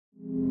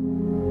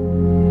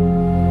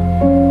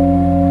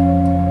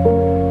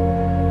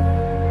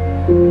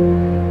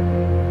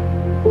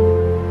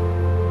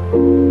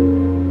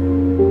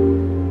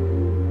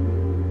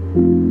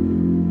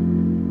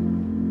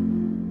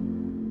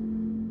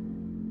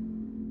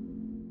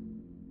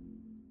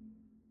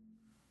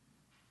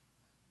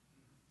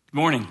Good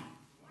morning.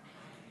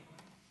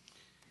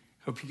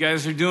 Hope you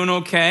guys are doing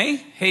okay.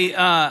 Hey,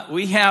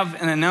 we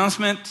have an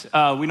announcement.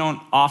 We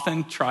don't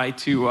often try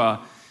to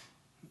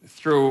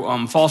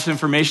throw false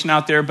information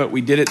out there, but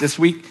we did it this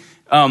week.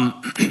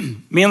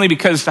 Mainly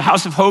because the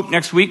House of Hope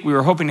next week, we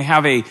were hoping to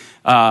have a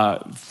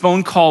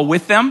phone call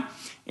with them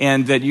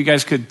and that you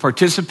guys could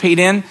participate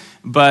in.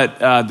 But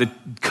the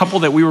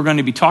couple that we were going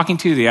to be talking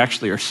to, they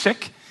actually are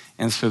sick.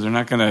 And so they're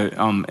not going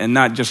to, and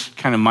not just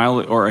kind of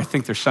mild, or I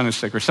think their son is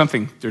sick or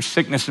something. There's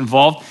sickness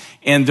involved.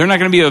 And they're not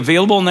going to be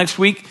available next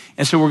week.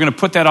 And so we're going to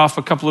put that off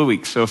a couple of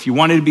weeks. So if you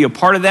wanted to be a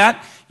part of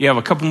that, you have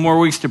a couple more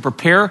weeks to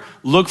prepare.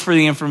 Look for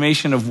the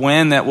information of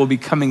when that will be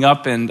coming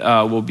up, and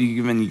we'll be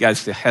giving you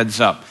guys the heads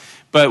up.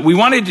 But we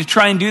wanted to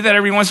try and do that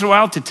every once in a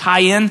while to tie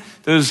in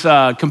those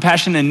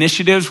compassion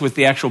initiatives with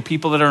the actual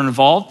people that are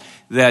involved,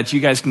 that you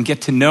guys can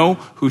get to know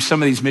who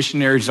some of these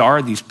missionaries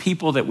are, these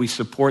people that we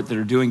support that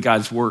are doing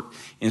God's work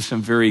in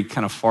some very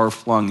kind of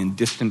far-flung and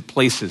distant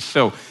places.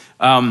 So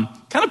kind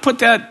of put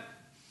that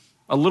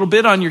a little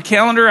bit on your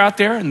calendar out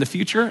there in the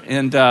future,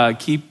 and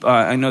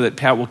I know that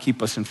Pat will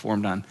keep us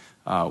informed on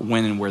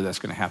when and where that's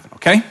going to happen,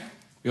 okay?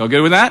 You all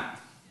good with that?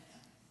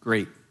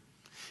 Great.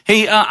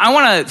 Hey, I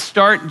want to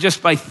start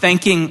just by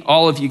thanking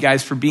all of you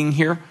guys for being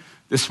here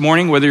this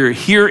morning, whether you're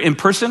here in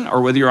person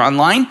or whether you're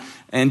online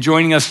and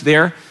joining us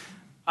there.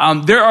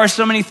 There are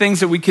so many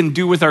things that we can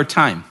do with our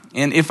time.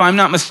 And if I'm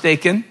not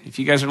mistaken, if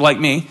you guys are like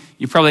me,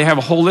 you probably have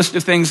a whole list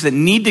of things that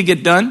need to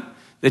get done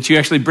that you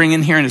actually bring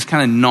in here and it's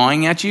kind of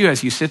gnawing at you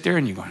as you sit there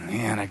and you go,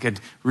 man, I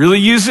could really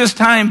use this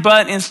time,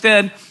 but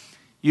instead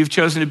you've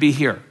chosen to be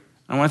here.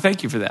 I want to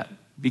thank you for that,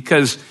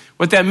 because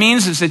what that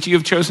means is that you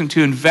have chosen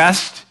to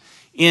invest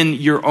in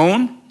your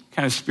own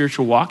kind of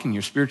spiritual walk, in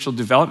your spiritual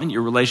development,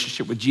 your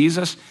relationship with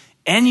Jesus,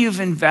 and you've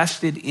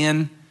invested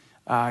in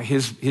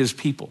his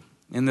people,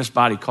 in this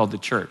body called the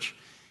church.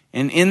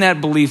 And in that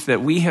belief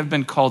that we have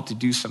been called to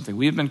do something.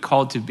 We have been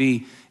called to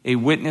be a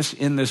witness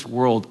in this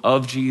world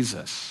of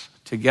Jesus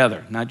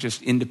together, not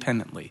just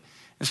independently.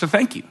 And so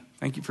thank you.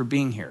 Thank you for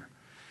being here.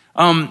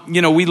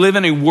 We live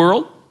in a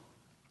world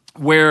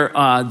where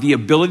the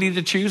ability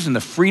to choose and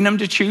the freedom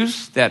to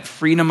choose, that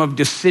freedom of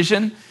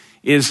decision,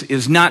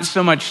 is not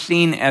so much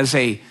seen as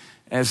a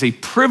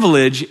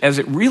privilege as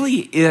it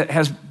really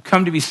has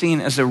come to be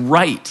seen as a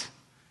right,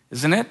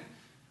 isn't it?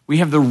 We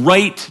have the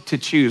right to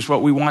choose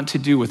what we want to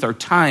do with our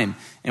time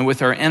and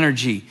with our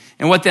energy.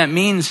 And what that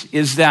means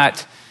is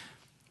that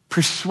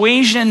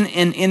persuasion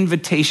and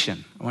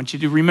invitation, I want you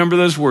to remember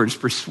those words,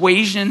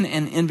 persuasion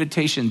and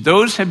invitation,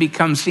 those have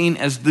become seen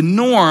as the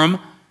norm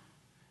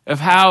of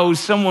how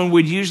someone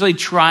would usually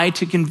try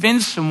to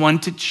convince someone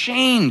to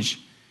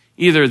change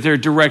either their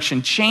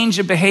direction, change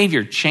a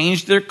behavior,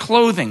 change their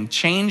clothing,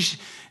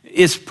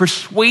 is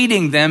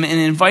persuading them and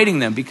inviting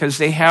them because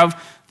they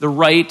have the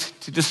right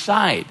to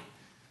decide.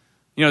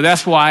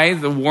 That's why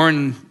the war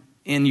in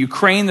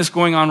Ukraine that's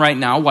going on right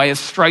now, why it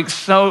strikes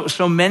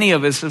so many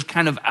of us as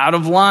kind of out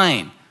of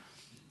line,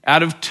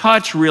 out of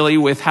touch really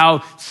with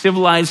how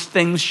civilized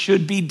things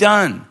should be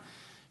done.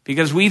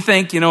 Because we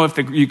think, if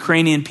the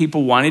Ukrainian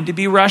people wanted to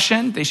be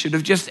Russian, they should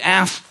have just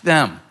asked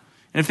them.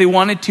 And if they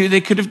wanted to,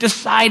 they could have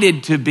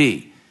decided to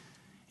be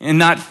and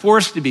not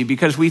forced to be,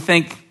 because we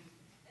think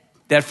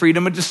that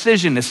freedom of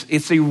decision,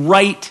 it's a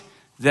right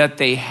that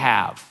they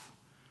have.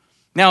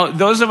 Now,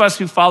 those of us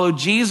who follow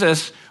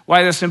Jesus,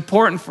 why that's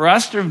important for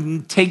us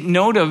to take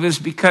note of is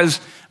because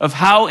of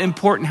how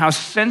important, how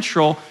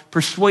central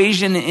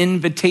persuasion and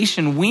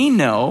invitation we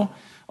know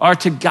are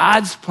to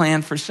God's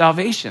plan for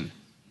salvation.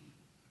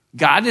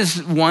 God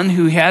is one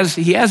who has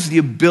the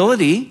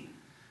ability,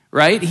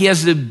 right? He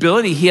has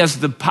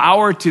the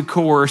power to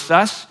coerce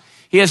us.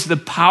 He has the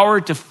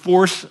power to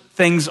force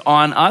things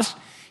on us.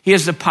 He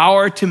has the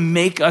power to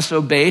make us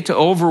obey, to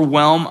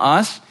overwhelm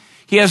us.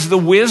 He has the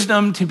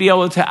wisdom to be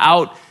able to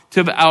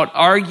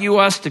out-argue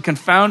us, to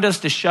confound us,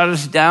 to shut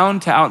us down,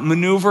 to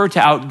outmaneuver, to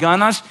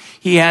outgun us.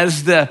 He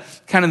has the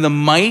kind of the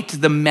might,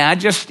 the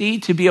majesty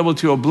to be able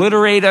to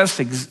obliterate us,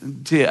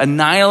 to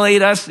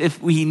annihilate us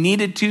if he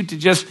needed to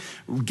just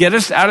get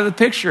us out of the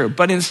picture.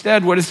 But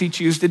instead, what does he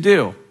choose to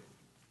do?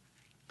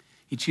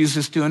 He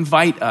chooses to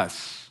invite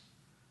us.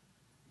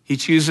 He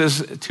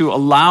chooses to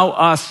allow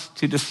us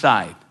to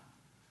decide.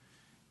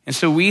 And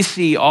so we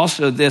see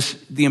also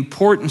the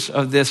importance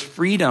of this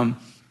freedom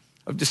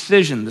of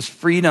decision, this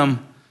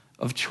freedom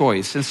of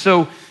choice. And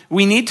so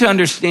we need to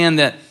understand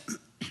that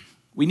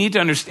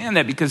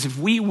because if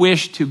we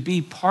wish to be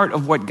part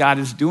of what God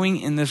is doing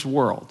in this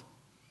world,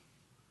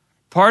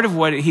 part of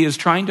what he is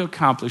trying to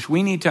accomplish,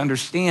 we need to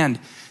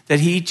understand that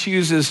he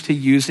chooses to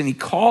use, and he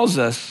calls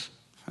us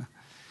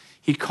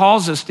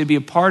to be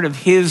a part of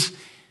his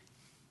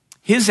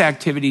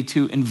activity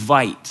to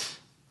invite,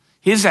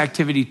 his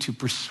activity to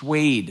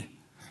persuade,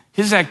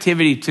 his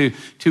activity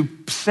to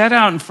set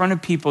out in front of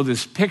people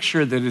this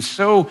picture that is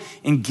so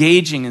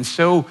engaging and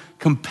so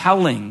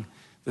compelling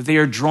that they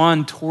are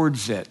drawn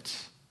towards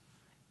it,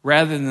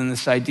 rather than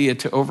this idea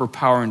to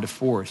overpower and to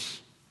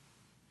force.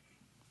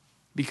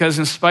 Because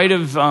in spite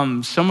of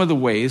some of the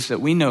ways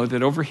that we know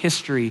that over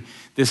history,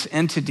 this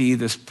entity,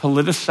 this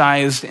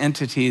politicized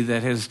entity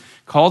that has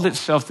called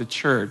itself the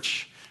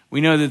church,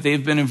 we know that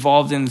they've been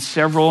involved in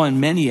several and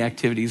many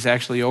activities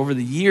actually over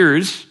the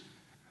years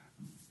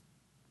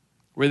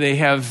where they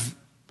have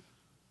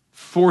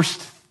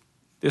forced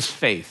this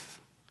faith.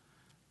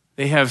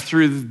 They have,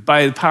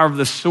 by the power of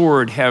the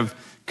sword, have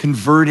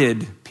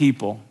converted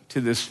people to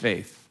this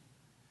faith.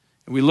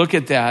 And we look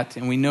at that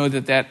and we know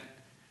that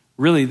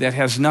really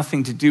has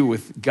nothing to do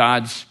with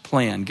God's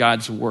plan,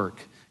 God's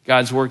work.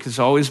 God's work has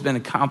always been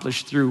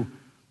accomplished through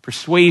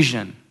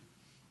persuasion,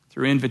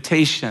 through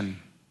invitation,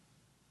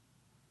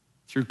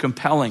 through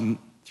compelling,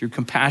 through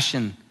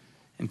compassion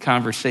and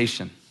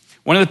conversation.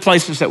 One of the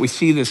places that we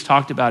see this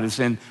talked about is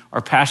in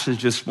our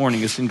passage this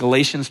morning. It's in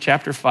Galatians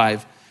chapter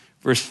 5,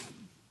 verse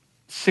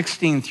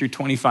 16 through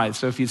 25.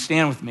 So if you'd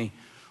stand with me,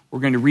 we're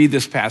going to read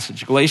this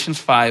passage. Galatians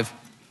 5,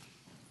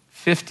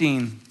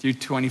 16 through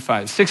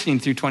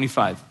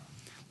 25.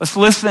 Let's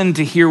listen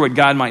to hear what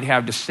God might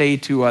have to say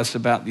to us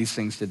about these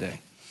things today.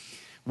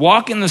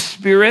 Walk in the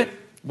Spirit,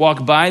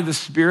 walk by the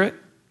Spirit,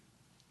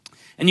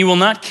 and you will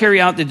not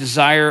carry out the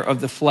desire of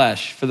the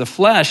flesh. For the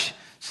flesh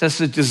sets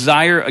the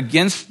desire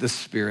against the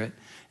Spirit,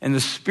 and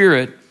the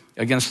Spirit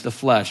against the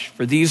flesh.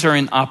 For these are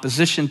in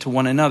opposition to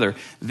one another.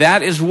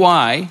 That is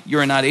why you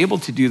are not able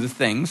to do the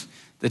things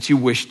that you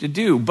wish to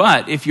do.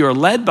 But if you are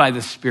led by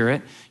the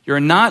Spirit, you are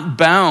not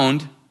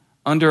bound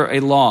under a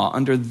law,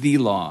 under the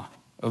law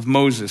of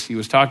Moses he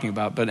was talking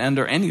about, but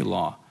under any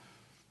law.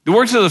 The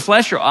works of the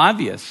flesh are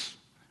obvious,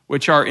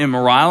 which are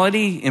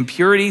immorality,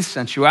 impurity,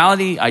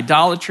 sensuality,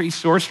 idolatry,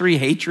 sorcery,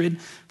 hatred,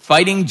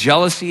 fighting,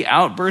 jealousy,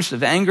 outbursts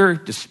of anger,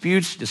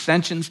 disputes,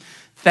 dissensions,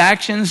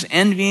 factions,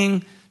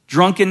 envying,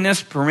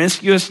 drunkenness,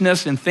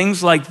 promiscuousness, and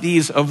things like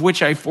these, of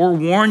which I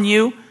forewarn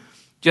you,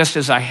 just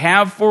as I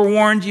have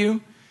forewarned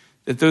you,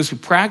 that those who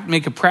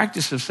make a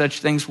practice of such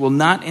things will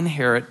not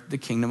inherit the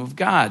kingdom of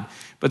God.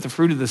 But the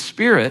fruit of the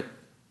Spirit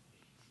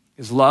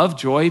is love,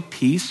 joy,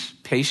 peace,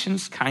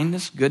 patience,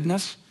 kindness,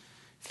 goodness,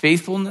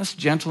 faithfulness,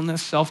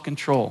 gentleness,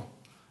 self-control.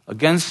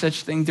 Against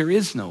such thing there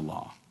is no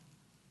law.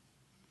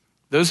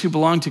 Those who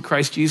belong to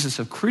Christ Jesus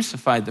have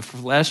crucified the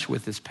flesh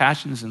with its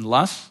passions and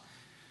lusts.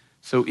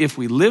 So if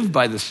we live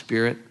by the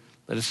Spirit,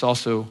 let us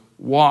also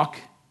walk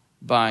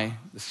by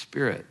the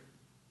Spirit.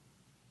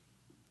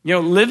 You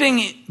know,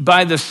 living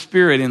by the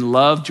Spirit in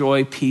love,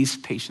 joy, peace,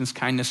 patience,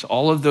 kindness,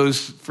 all of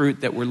those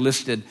fruit that were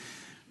listed,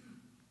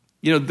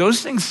 you know,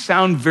 those things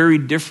sound very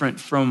different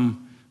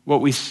from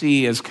what we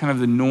see as kind of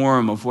the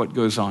norm of what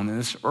goes on in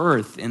this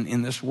earth,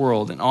 in this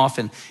world, and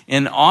often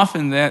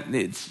that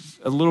it's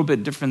a little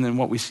bit different than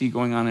what we see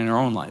going on in our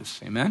own lives.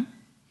 Amen?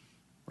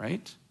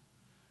 Right?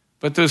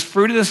 But those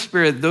fruit of the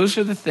Spirit, those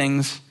are the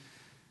things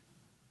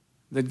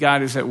that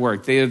God is at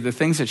work. They are the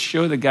things that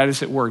show that God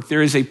is at work.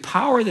 There is a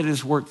power that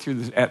is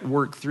at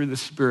work through the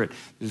Spirit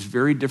that is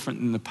very different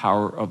than the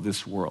power of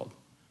this world.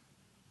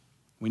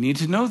 We need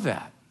to know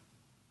that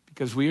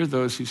because we are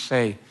those who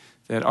say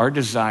that our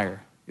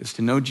desire is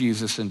to know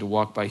Jesus and to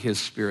walk by his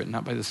Spirit,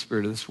 not by the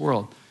spirit of this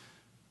world.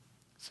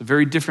 It's a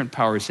very different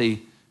power. It's a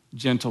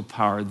gentle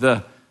power.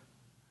 The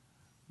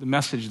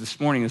message this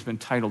morning has been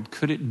titled,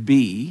 Could it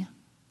be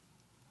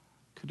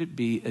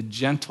a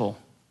gentle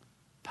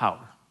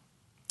power?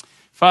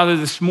 Father,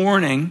 this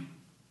morning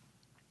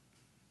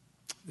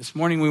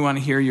we want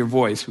to hear your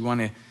voice. We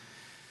want to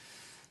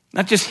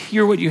not just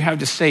hear what you have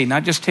to say,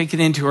 not just take it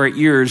into our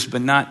ears,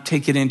 but not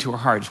take it into our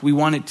hearts. We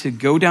want it to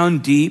go down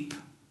deep.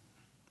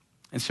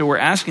 And so we're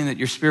asking that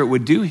your Spirit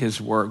would do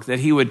his work, that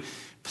he would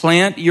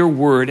plant your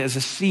word as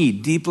a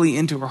seed deeply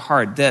into our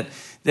heart, that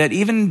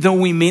even though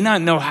we may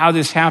not know how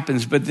this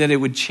happens, but that it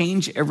would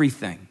change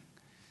everything.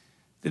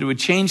 That it would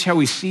change how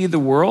we see the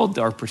world,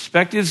 our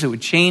perspectives. It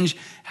would change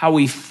how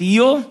we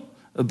feel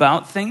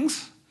about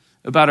things,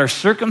 about our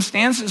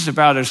circumstances,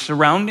 about our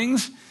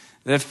surroundings.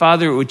 That,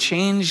 Father, it would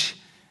change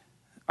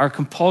our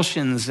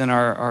compulsions and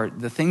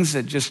the things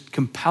that just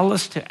compel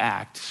us to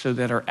act so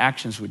that our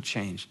actions would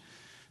change.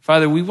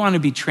 Father, we want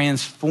to be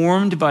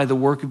transformed by the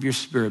work of your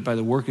Spirit, by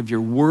the work of your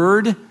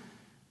word,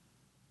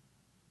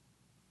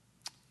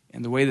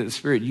 and the way that the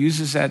Spirit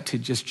uses that to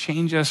just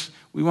change us.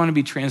 We want to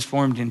be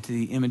transformed into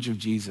the image of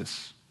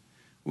Jesus.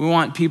 We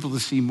want people to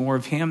see more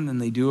of him than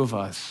they do of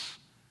us,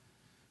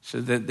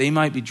 so that they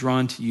might be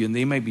drawn to you and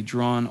they might be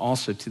drawn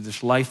also to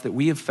this life that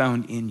we have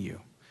found in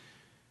you.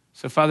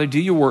 So, Father, do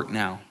your work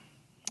now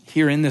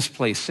here in this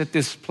place. Set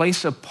this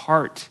place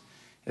apart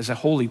as a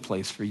holy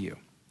place for you.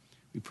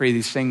 We pray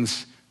these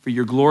things for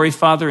your glory,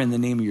 Father, in the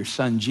name of your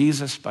Son,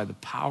 Jesus, by the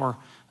power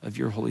of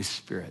your Holy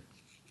Spirit,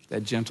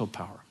 that gentle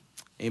power.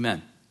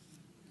 Amen.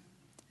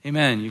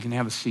 Amen. You can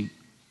have a seat.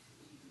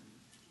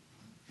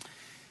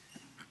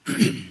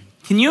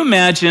 Can you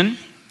imagine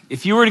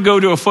if you were to go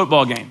to a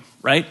football game,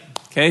 right?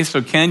 Okay,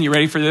 so Ken, you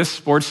ready for this?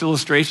 Sports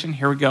illustration.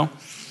 Here we go.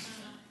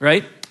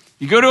 Right?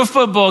 You go to a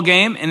football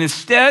game, and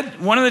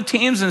instead, one of the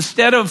teams,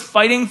 instead of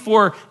fighting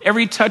for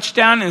every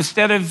touchdown,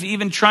 instead of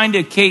even trying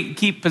to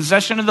keep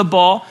possession of the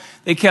ball,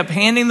 they kept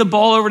handing the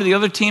ball over to the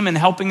other team and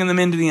helping them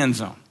into the end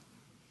zone.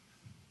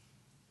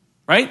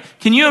 right?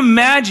 Can you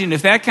imagine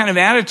if that kind of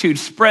attitude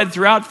spread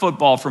throughout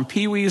football from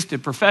peewees to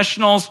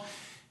professionals?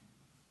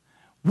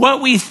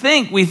 What we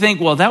think,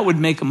 well, that would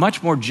make a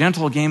much more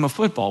gentle game of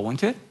football,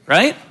 wouldn't it?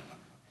 Right?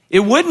 It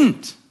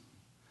wouldn't.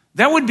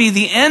 That would be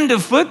the end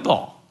of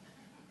football.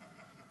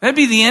 That'd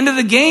be the end of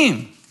the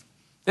game.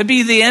 That'd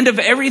be the end of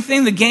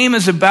everything the game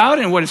is about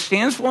and what it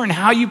stands for and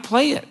how you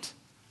play it.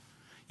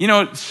 You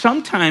know,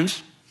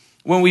 sometimes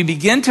when we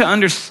begin to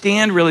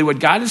understand really what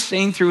God is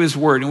saying through his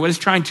word and what he's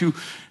trying to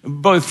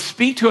both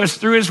speak to us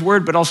through his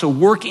word but also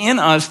work in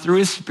us through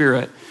his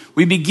spirit,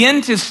 we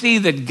begin to see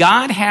that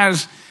God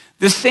has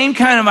the same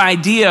kind of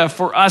idea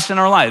for us in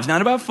our lives.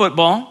 Not about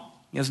football.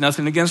 He has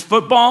nothing against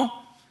football.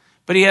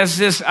 But he has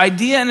this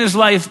idea in his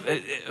life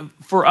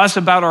for us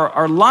about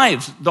our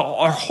lives,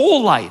 our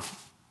whole life.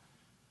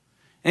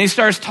 And he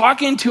starts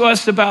talking to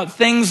us about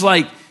things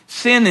like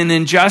sin and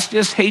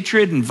injustice,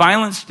 hatred and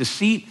violence,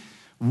 deceit,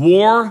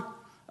 war,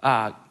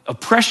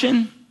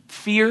 oppression,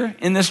 fear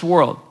in this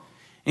world.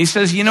 And he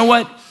says, you know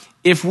what?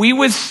 If we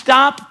would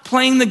stop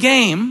playing the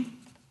game,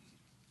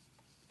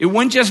 it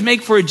wouldn't just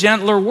make for a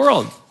gentler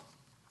world.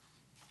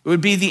 It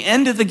would be the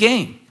end of the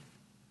game.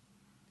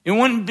 It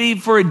wouldn't be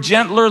for a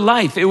gentler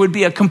life. It would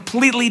be a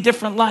completely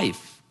different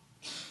life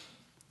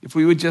if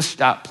we would just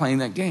stop playing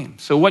that game.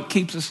 So what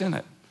keeps us in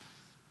it?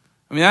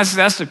 I mean,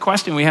 that's the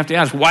question we have to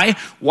ask.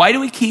 Why do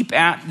we keep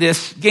at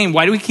this game?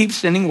 Why do we keep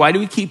sinning? Why do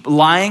we keep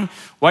lying?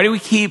 Why do we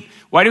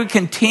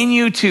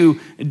continue to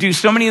do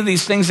so many of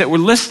these things that were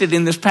listed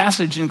in this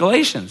passage in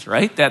Galatians,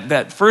 right?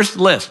 That first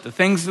list, the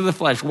things of the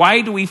flesh.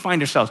 Why do we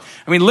find ourselves?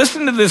 I mean,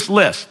 listen to this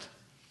list.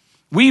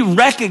 We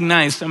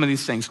recognize some of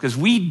these things because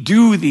we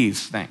do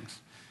these things.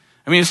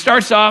 I mean, it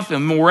starts off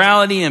in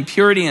morality and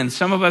purity, and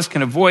some of us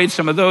can avoid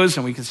some of those,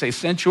 and we can say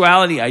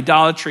sensuality,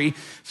 idolatry,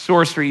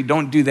 sorcery.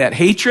 Don't do that.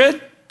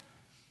 Hatred,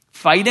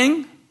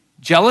 fighting,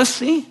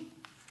 jealousy,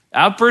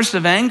 outbursts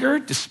of anger,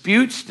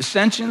 disputes,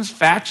 dissensions,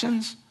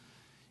 factions,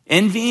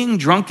 envying,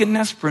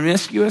 drunkenness,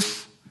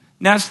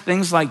 promiscuousness,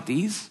 things like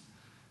these.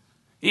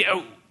 You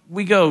know,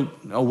 we go,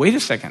 oh, wait a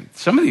second.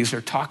 Some of these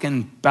are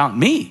talking about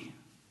me,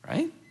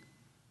 right?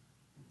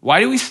 Why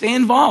do we stay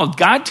involved?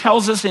 God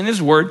tells us in his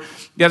word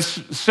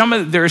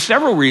that there are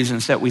several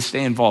reasons that we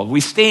stay involved. We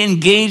stay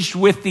engaged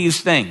with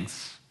these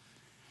things.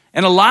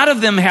 And a lot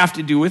of them have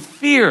to do with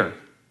fear.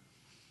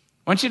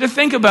 I want you to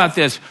think about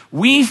this.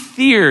 We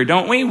fear,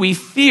 don't we? We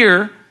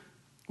fear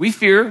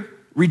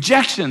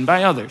rejection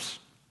by others.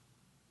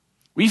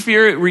 We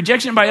fear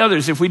rejection by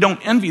others if we don't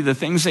envy the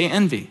things they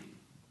envy.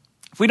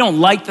 If we don't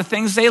like the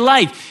things they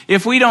like,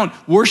 if we don't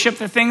worship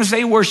the things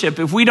they worship,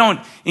 if we don't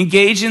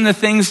engage in the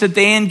things that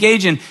they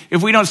engage in,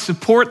 if we don't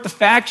support the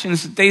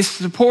factions that they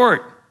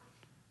support,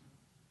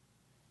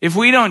 if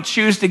we don't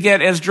choose to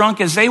get as drunk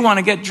as they want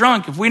to get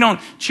drunk, if we don't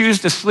choose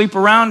to sleep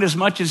around as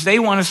much as they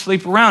want to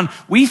sleep around,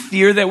 we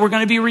fear that we're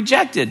going to be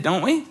rejected,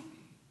 don't we?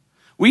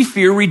 We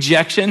fear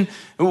rejection.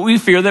 We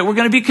fear that we're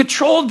going to be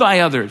controlled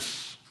by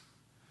others.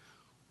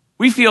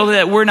 We feel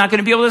that we're not going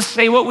to be able to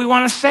say what we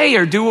want to say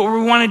or do what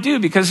we want to do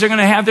because they're going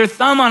to have their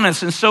thumb on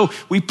us. And so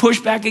we push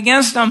back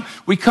against them.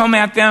 We come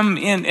at them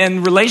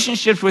in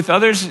relationships with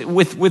others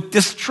with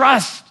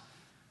distrust,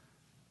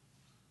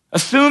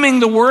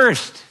 assuming the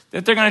worst,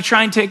 that they're going to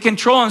try and take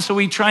control. And so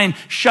we try and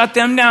shut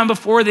them down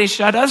before they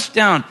shut us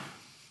down.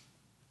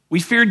 We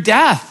fear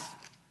death.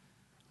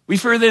 We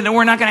fear that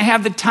we're not going to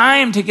have the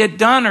time to get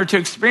done or to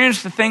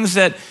experience the things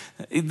that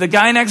the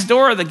guy next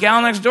door or the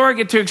gal next door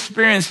get to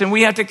experience, and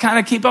we have to kind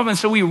of keep up. And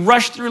so we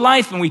rush through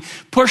life and we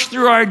push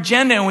through our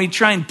agenda and we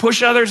try and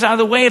push others out of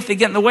the way if they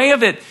get in the way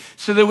of it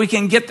so that we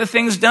can get the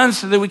things done,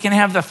 so that we can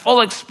have the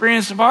full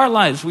experience of our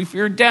lives. We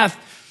fear death.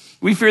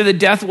 We fear that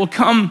death will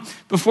come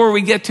before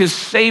we get to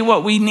say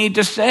what we need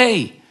to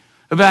say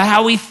about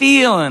how we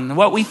feel and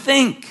what we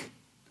think.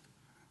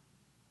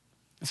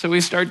 So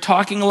we start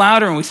talking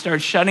louder and we start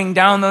shutting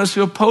down those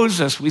who oppose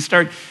us. We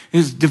start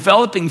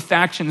developing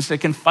factions that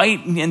can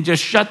fight and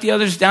just shut the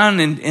others down,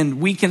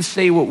 and we can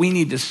say what we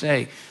need to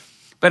say.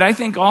 But I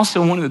think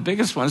also one of the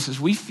biggest ones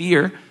is we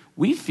fear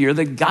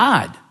that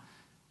God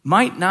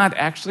might not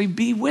actually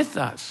be with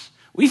us.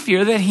 We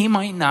fear that he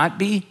might not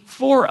be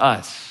for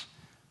us.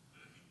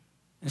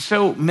 And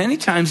so many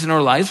times in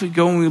our lives we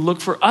go and we look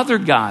for other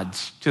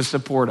gods to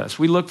support us.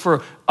 We look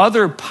for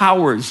other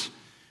powers,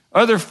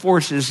 other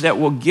forces that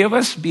will be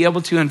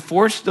able to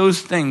enforce those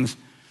things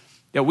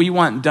that we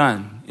want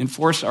done,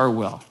 enforce our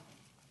will.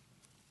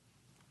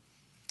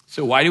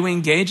 So why do we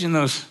engage in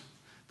those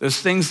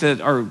things that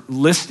are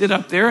listed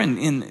up there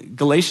in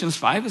Galatians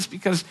 5? It's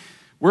because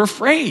we're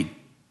afraid.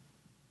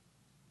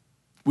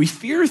 We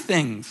fear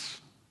things,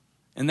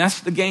 and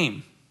that's the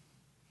game.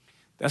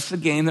 That's the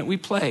game that we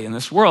play in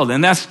this world,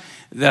 and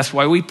that's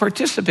why we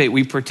participate.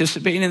 We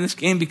participate in this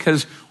game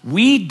because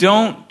we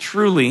don't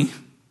truly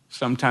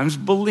sometimes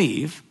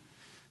believe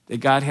that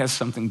God has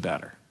something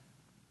better.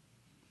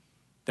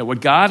 That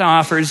what God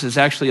offers is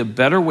actually a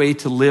better way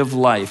to live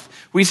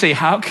life. We say,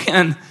 how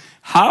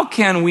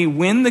can we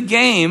win the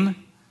game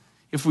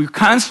if we're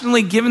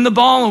constantly giving the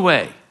ball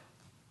away?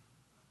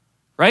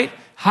 Right?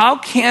 How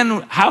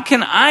can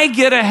I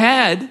get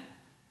ahead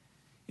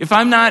if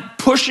I'm not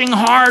pushing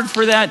hard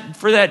for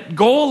that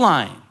goal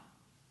line?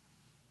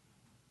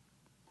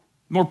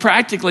 More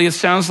practically, it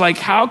sounds like,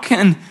 how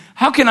can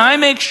I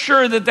make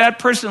sure that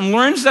person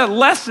learns that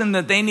lesson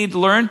that they need to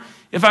learn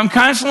if I'm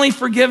constantly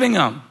forgiving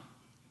them?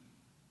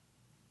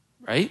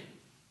 Right?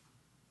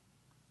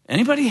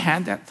 Anybody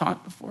had that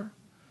thought before?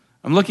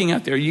 I'm looking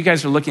out there. You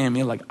guys are looking at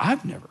me like,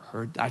 I've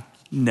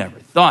never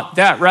thought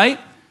that, right?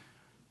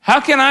 How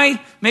can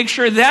I make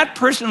sure that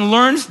person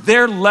learns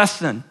their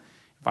lesson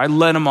if I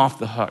let them off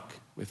the hook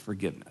with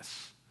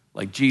forgiveness,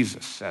 like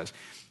Jesus says?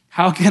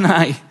 How can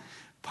I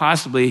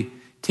possibly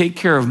take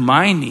care of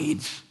my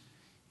needs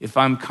if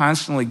I'm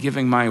constantly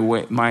giving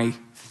my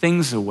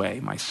things away,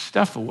 my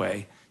stuff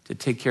away, to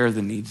take care of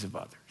the needs of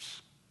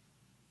others?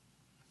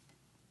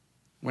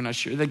 We're not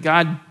sure that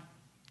God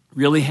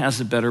really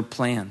has a better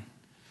plan.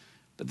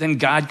 But then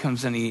God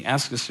comes in and he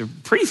asks us a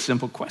pretty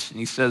simple question.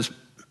 He says,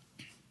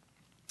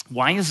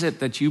 why is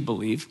it that you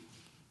believe,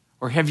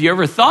 or have you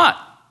ever thought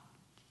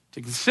to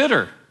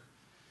consider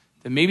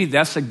that maybe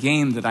that's a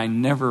game that I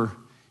never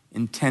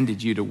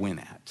intended you to win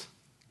at?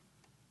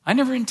 I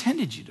never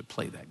intended you to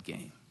play that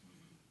game.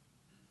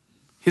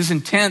 His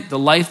intent, the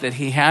life that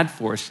he had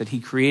for us, that he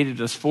created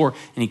us for,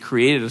 and he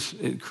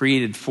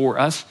created for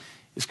us,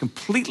 is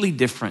completely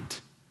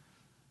different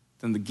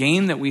than the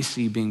game that we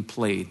see being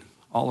played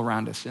all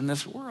around us in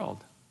this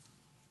world.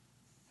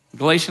 In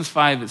Galatians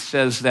 5, it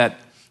says that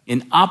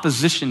in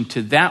opposition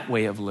to that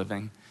way of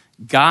living,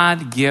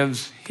 God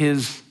gives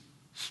his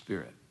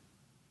Spirit.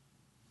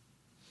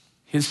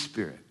 His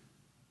Spirit,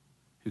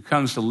 who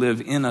comes to live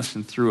in us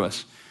and through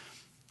us.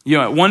 You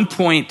know, at one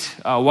point,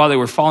 while they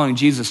were following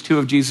Jesus, two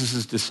of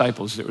Jesus'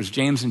 disciples, it was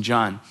James and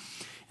John,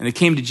 and they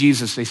came to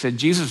Jesus. They said,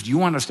 Jesus, do you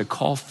want us to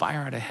call fire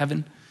out of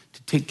heaven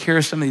to take care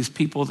of some of these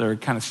people that are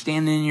kind of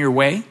standing in your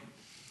way?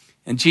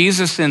 And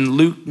Jesus, in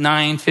Luke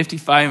 9,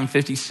 55 and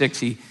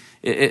 56,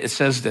 it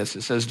says this.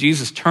 It says,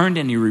 Jesus turned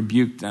and he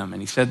rebuked them,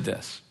 and he said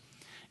this,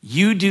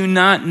 you do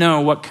not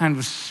know what kind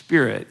of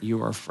spirit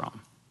you are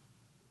from.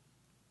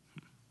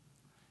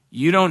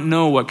 You don't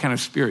know what kind of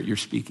spirit you're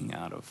speaking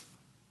out of.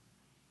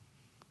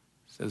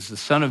 It says, the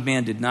Son of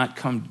Man did not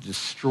come to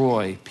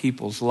destroy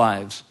people's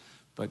lives,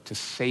 but to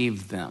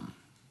save them.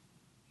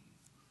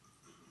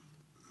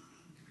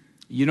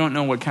 You don't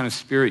know what kind of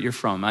spirit you're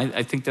from.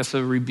 I think that's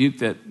a rebuke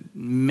that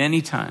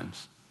many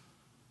times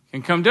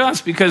can come to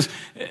us, because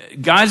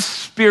God's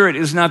Spirit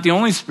is not the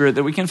only spirit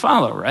that we can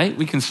follow, right?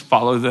 We can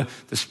follow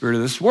the spirit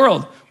of this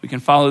world. We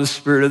can follow the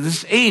spirit of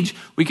this age.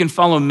 We can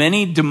follow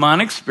many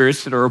demonic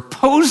spirits that are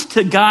opposed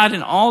to God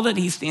and all that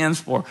he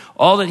stands for,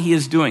 all that he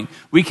is doing.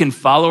 We can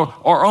follow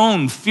our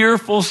own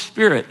fearful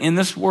spirit in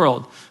this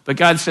world. But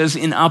God says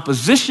in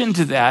opposition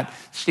to that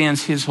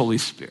stands his Holy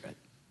Spirit.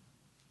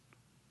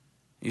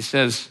 He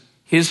says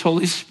his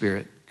Holy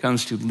Spirit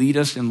comes to lead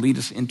us and lead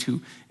us into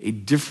a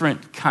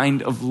different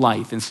kind of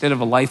life. Instead of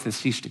a life that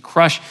seeks to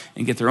crush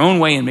and get their own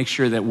way and make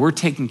sure that we're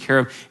taken care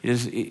of,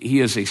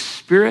 he is a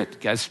spirit.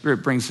 God's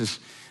Spirit brings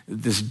us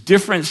this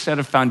different set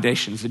of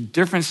foundations, a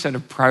different set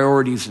of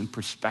priorities and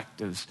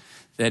perspectives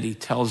that he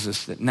tells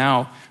us that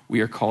now we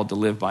are called to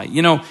live by.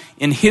 You know,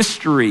 in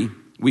history,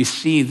 we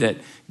see that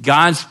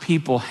God's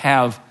people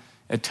have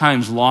at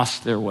times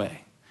lost their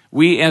way.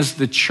 We, as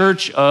the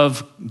church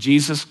of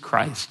Jesus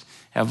Christ,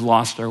 have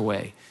lost our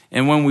way.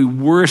 And one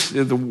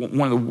of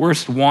the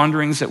worst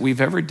wanderings that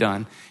we've ever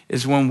done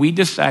is when we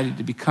decided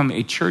to become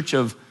a church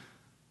of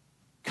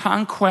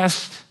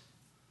conquest,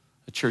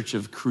 a church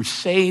of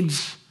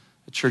crusades,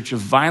 a church of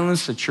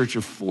violence, a church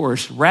of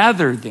force,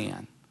 rather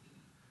than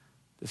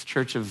this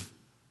church of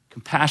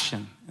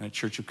compassion and a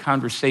church of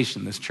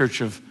conversation, this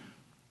church of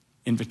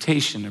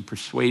invitation and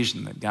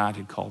persuasion that God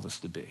had called us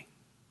to be.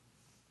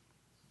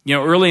 You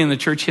know, early in the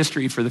church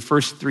history, for the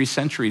first 3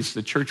 centuries,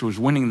 the church was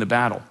winning the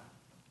battle.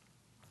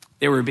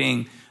 They were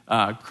being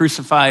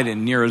crucified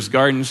in Nero's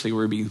gardens. They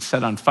were being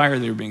set on fire.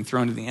 They were being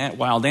thrown to the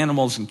wild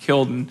animals and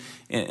killed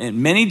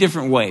in many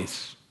different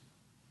ways.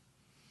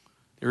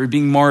 They were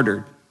being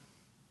martyred.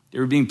 They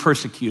were being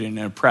persecuted and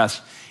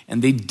oppressed.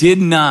 And they did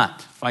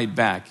not fight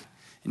back.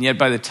 And yet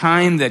by the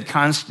time that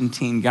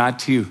Constantine got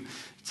to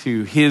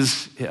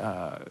his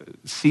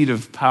seat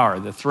of power,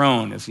 the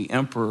throne as the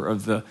emperor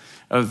of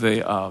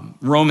the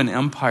Roman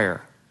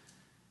Empire,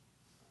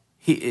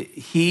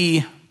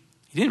 he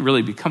didn't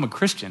really become a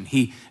Christian.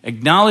 He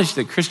acknowledged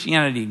that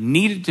Christianity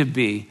needed to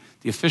be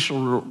the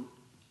official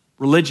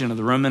religion of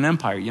the Roman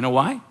Empire. You know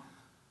why?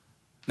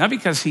 Not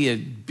because he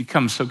had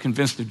become so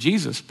convinced of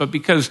Jesus, but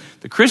because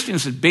the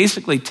Christians had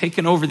basically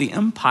taken over the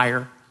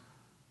empire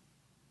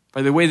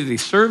by the way that they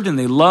served and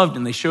they loved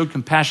and they showed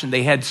compassion.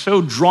 They had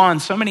so drawn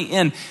so many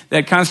in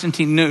that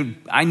Constantine knew,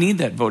 I need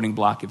that voting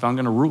block if I'm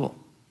going to rule.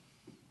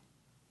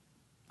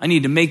 I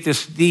need to make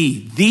this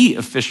the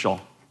official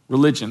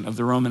religion of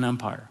the Roman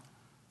Empire.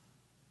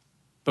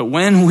 But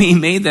when we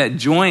made that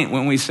joint,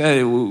 when we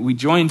said we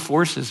joined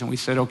forces and we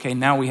said, okay,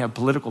 now we have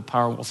political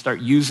power, we'll start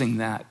using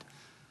that.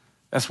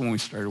 That's when we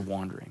started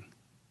wandering.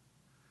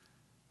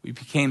 We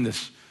became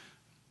this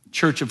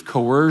church of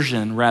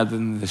coercion rather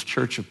than this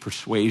church of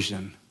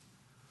persuasion.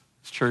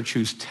 This church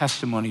whose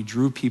testimony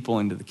drew people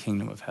into the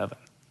kingdom of heaven.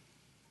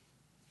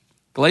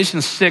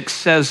 Galatians 6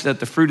 says that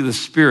the fruit of the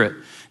Spirit.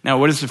 Now,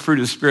 what is the fruit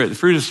of the Spirit? The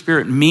fruit of the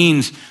Spirit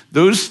means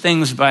those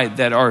things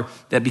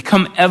that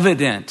become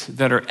evident,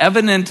 that are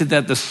evident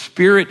that the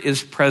Spirit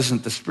is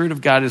present. The Spirit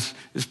of God is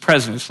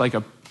present. It's like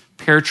a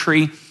pear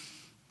tree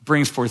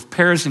brings forth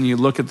pears, and you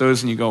look at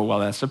those and you go, well,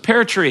 that's a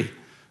pear tree.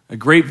 A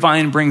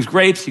grapevine brings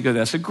grapes. You go,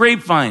 that's a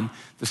grapevine.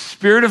 The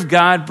Spirit of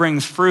God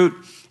brings fruit,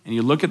 and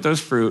you look at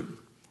those fruit,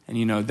 and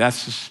you know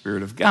that's the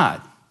Spirit of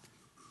God.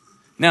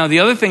 Now, the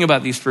other thing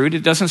about these fruit,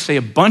 it doesn't say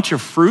a bunch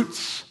of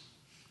fruits.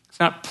 It's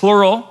not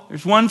plural.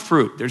 There's one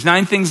fruit. There's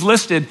 9 things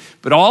listed,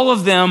 but all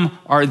of them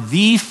are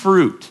the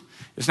fruit.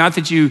 It's not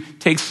that you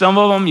take some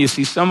of them, you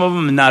see some of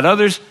them and not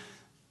others.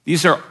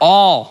 These are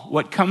all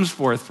what comes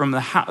forth from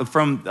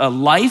a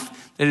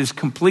life that is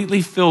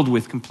completely filled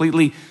with,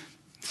 completely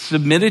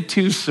submitted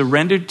to,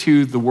 surrendered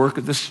to the work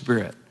of the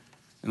Spirit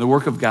and the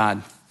work of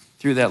God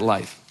through that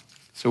life.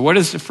 So what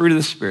is the fruit of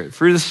the Spirit?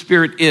 Fruit of the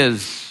Spirit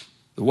is...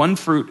 The one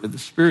fruit of the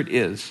Spirit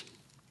is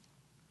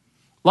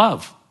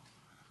love.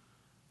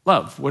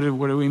 Love. What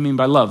do we mean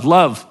by love?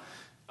 Love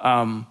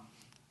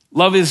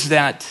is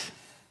that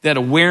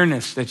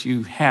awareness that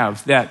you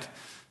have, that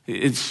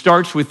it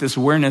starts with this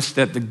awareness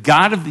that the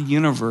God of the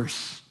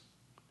universe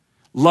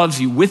loves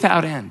you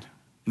without end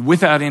and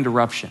without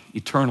interruption,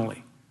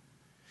 eternally.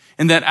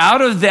 And that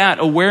out of that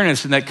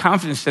awareness and that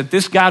confidence that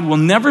this God will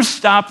never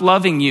stop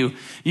loving you,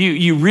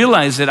 you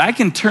realize that I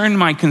can turn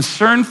my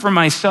concern for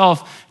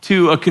myself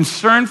to a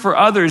concern for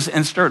others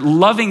and start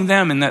loving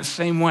them in that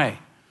same way.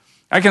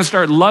 I can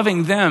start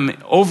loving them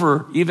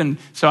over even,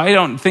 so I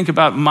don't think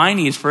about my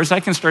needs first.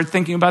 I can start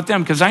thinking about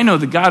them because I know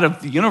the God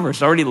of the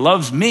universe already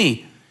loves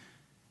me.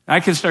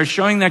 I can start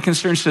showing that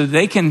concern so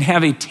they can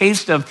have a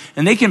taste of,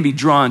 and they can be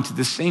drawn to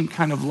the same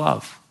kind of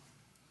love.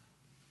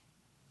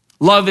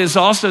 Love is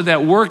also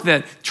that work,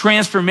 that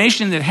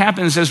transformation that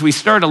happens as we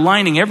start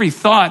aligning every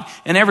thought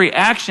and every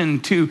action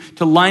to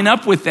line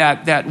up with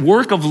that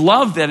work of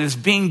love that is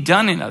being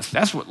done in us.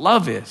 That's what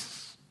love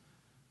is.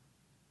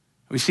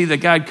 We see that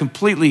God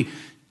completely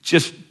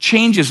just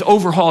changes,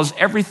 overhauls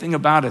everything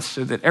about us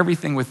so that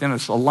everything within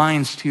us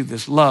aligns to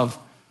this love,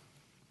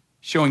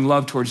 showing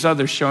love towards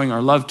others, showing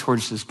our love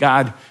towards this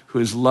God who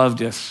has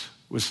loved us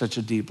with such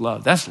a deep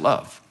love. That's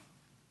love.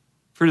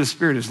 Fruit of the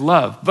Spirit is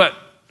love. But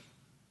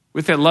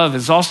with that love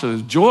is also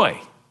joy.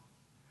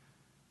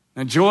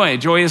 Now,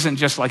 joy isn't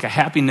just like a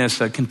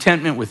happiness, a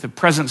contentment with the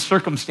present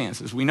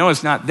circumstances. We know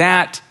it's not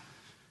that,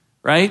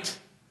 right?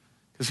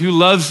 Because who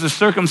loves the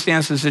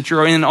circumstances that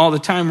you're in all the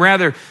time?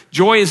 Rather,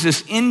 joy is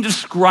this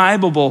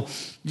indescribable,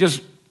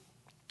 just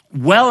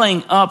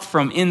welling up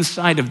from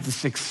inside of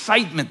this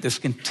excitement, this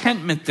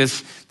contentment,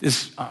 this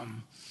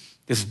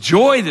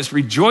joy, this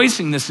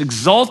rejoicing, this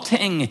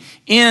exulting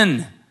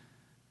in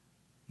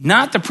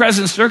not the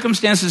present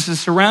circumstances that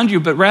surround you,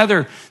 but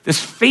rather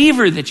this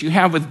favor that you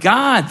have with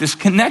God, this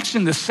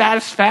connection, this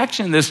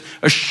satisfaction, this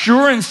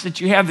assurance that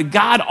you have that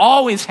God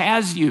always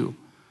has you,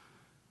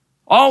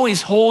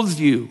 always holds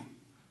you,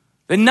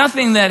 that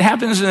nothing that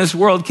happens in this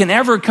world can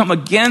ever come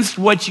against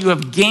what you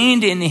have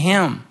gained in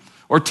Him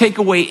or take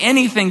away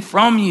anything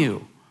from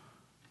you,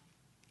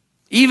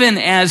 even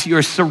as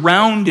you're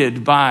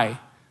surrounded by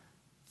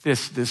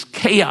this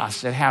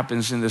chaos that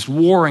happens and this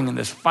warring and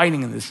this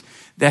fighting and this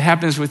that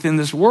happens within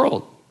this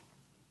world.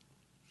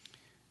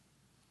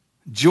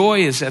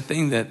 Joy is that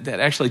thing that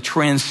actually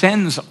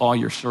transcends all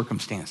your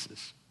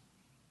circumstances.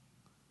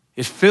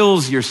 It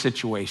fills your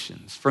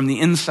situations from the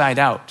inside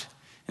out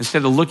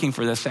instead of looking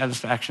for that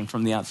satisfaction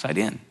from the outside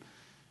in.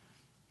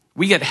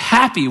 We get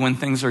happy when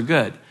things are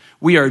good.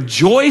 We are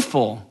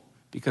joyful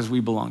because we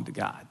belong to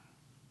God.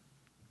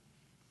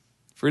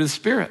 Fruit of the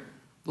Spirit,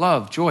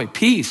 love, joy,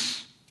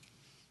 peace.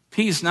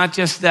 Peace, not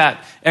just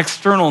that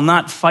external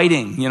not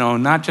fighting,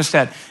 not just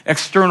that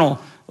external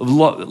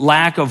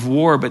lack of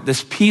war, but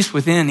this peace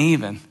within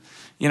even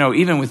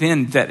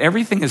within, that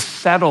everything is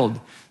settled.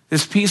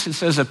 This peace, it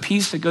says, a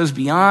peace that goes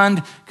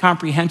beyond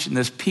comprehension,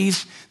 this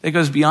peace that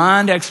goes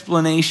beyond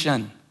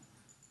explanation.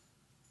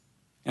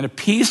 And a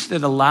peace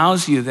that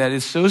allows you, that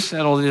is so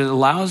settled, it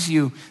allows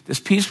you, this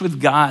peace with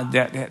God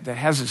that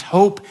has this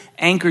hope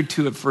anchored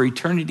to it for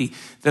eternity,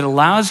 that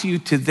allows you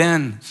to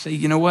then say,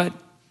 you know what?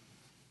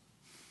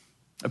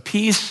 A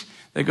peace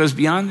that goes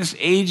beyond this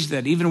age,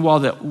 that even while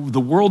the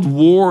world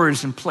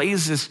wars and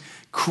plays this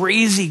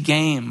crazy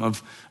game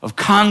of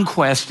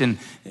conquest, and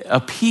a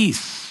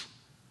peace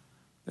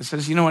that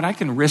says, you know what, I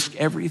can risk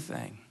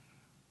everything.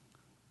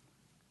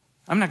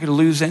 I'm not going to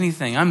lose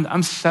anything.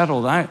 I'm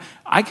settled.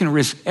 I can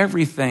risk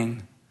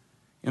everything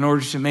in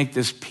order to make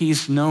this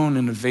peace known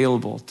and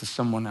available to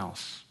someone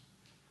else.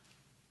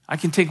 I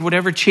can take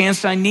whatever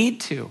chance I need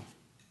to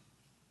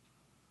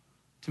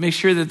make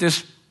sure that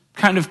this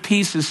kind of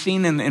peace is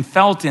seen and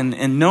felt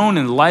and known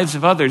in the lives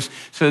of others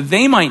so that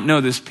they might know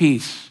this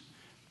peace.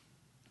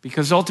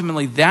 Because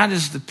ultimately that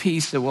is the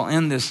peace that will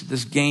end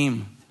this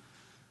game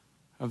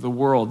of the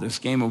world, this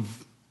game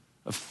of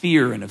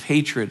fear and of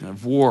hatred and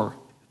of war.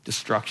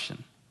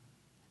 destruction.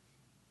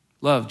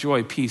 Love,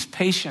 joy, peace,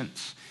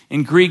 patience.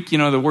 In Greek,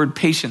 the word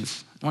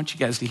patience, I want you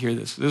guys to hear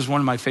this. This is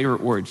one of my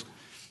favorite words.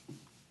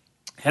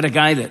 I had a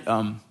guy that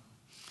I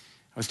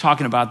was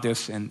talking about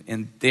this,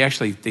 and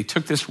they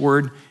took this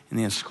word and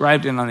they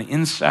inscribed it on the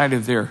inside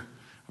of their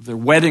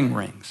wedding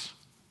rings,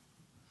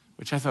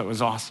 which I thought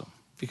was awesome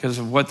because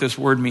of what this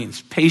word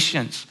means.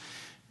 Patience.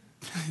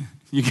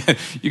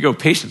 You go,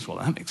 patience. Well,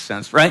 that makes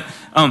sense, right?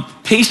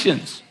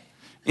 Patience.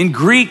 In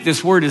Greek,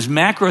 this word is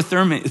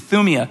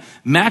macrothumia.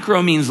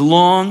 Macro means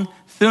long.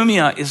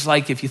 Thumia is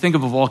like if you think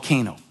of a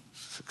volcano.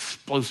 It's an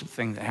explosive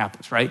thing that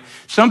happens, right?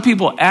 Some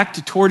people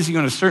act towards you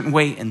in a certain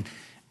way, and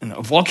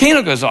a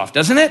volcano goes off,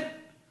 doesn't it?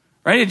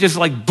 Right? It just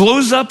like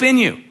blows up in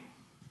you.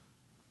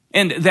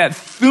 And that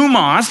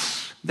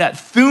thumos, that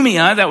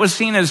thumia, that was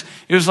seen as,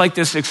 it was like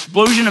this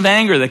explosion of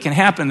anger that can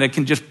happen, that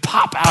can just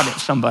pop out at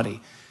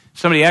somebody.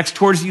 Somebody acts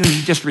towards you and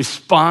you just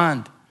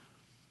respond.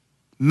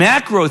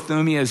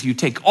 Macrothumia is you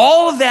take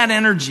all of that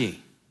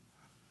energy,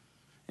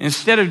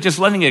 instead of just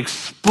letting it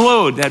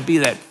explode, that'd be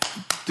that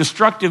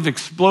destructive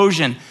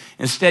explosion,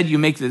 instead you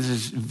make this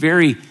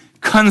very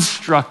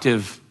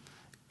constructive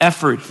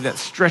effort that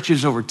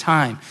stretches over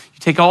time. You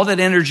take all that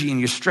energy and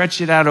you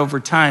stretch it out over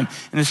time,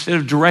 and instead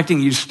of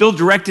directing, you still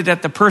direct it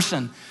at the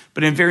person,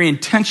 but in very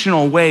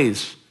intentional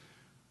ways,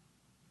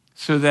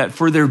 so that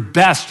for their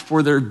best,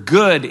 for their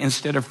good,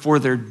 instead of for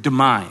their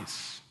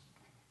demise.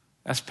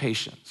 That's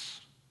patience.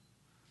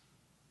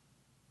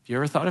 Have you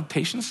ever thought of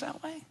patience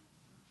that way?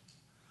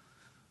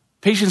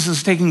 Patience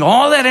is taking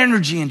all that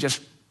energy and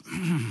just,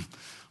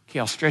 okay,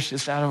 I'll stretch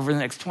this out over the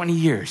next 20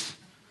 years.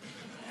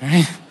 All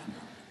right?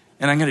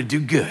 And I'm going to do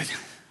good.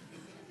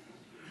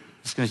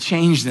 It's going to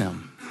change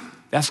them.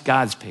 That's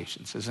God's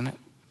patience, isn't it?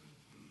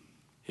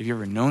 Have you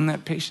ever known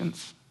that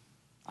patience?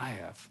 I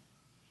have.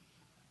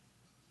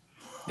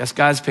 That's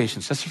God's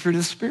patience. That's the fruit of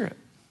the Spirit.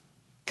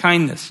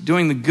 Kindness,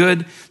 doing the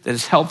good that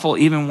is helpful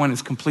even when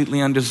it's completely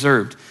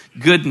undeserved.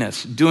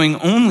 Goodness, doing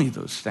only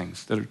those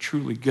things that are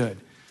truly good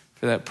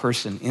for that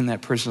person in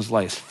that person's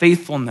life.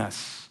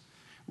 Faithfulness,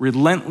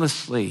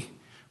 relentlessly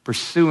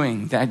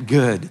pursuing that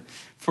good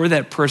for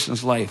that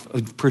person's life,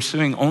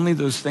 pursuing only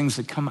those things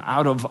that come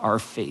out of our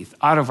faith,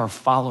 out of our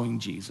following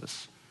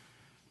Jesus.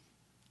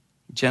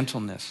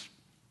 Gentleness.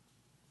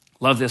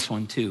 Love this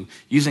one too.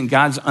 Using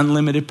God's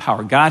unlimited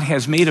power. God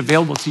has made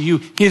available to you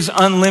his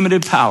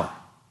unlimited power.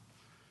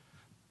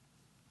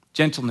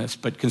 Gentleness,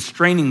 but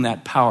constraining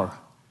that power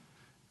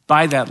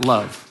by that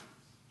love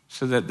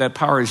so that that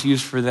power is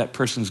used for that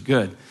person's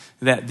good.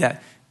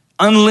 That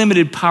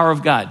unlimited power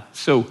of God.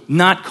 So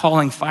not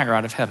calling fire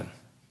out of heaven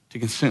to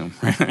consume,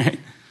 right?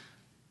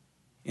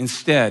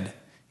 Instead,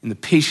 in the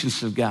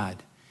patience of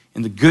God,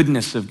 in the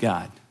goodness of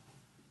God,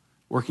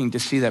 working to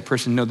see that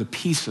person know the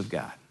peace of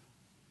God.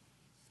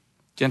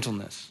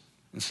 Gentleness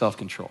and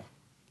self-control.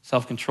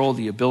 Self-control,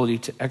 the ability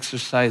to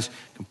exercise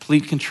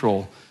complete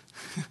control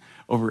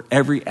over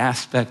every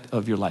aspect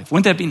of your life.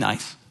 Wouldn't that be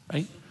nice,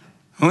 right?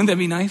 Wouldn't that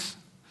be nice?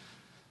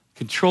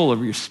 Control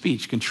over your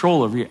speech,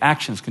 control over your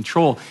actions,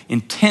 control,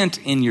 intent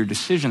in your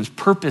decisions,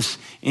 purpose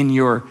in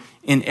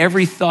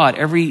every thought,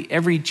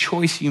 every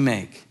choice you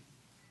make.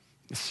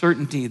 The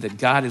certainty that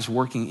God is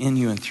working in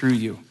you and through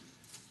you.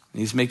 And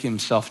he's making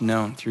himself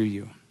known through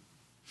you.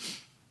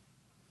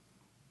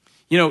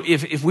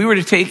 If we were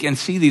to take and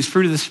see these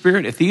fruit of the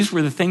Spirit, if these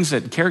were the things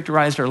that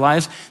characterized our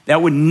lives,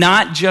 that would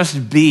not just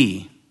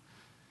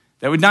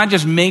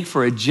make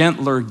for a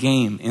gentler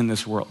game in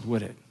this world,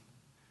 would it?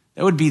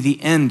 That would be the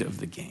end of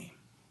the game.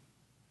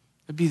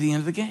 That'd be the end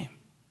of the game.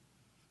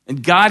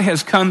 And God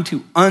has come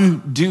to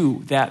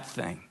undo that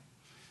thing.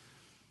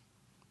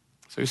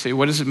 So you say,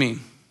 what does it mean?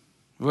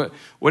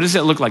 What does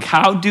it look like?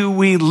 How do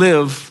we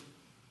live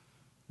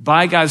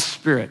by God's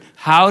Spirit?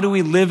 How do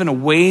we live in a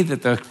way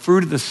that the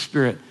fruit of the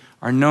Spirit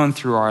are known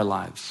through our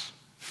lives?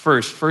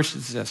 First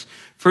is this.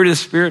 Fruit of the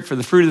Spirit, for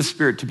the fruit of the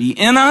Spirit to be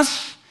in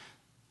us,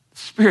 the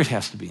Spirit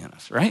has to be in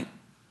us, right?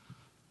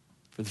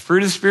 For the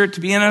fruit of the Spirit to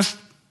be in us,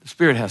 the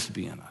Spirit has to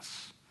be in us.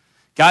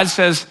 God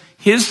says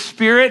his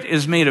Spirit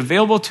is made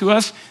available to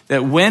us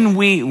that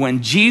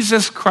when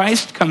Jesus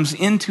Christ comes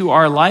into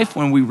our life,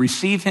 when we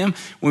receive him,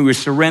 when we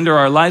surrender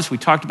our lives, we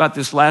talked about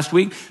this last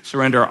week,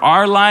 surrender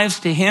our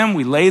lives to him,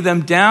 we lay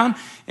them down,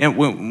 and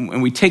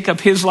when we take up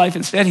his life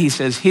instead, he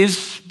says his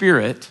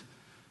Spirit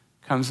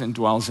comes and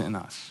dwells in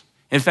us.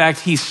 In fact,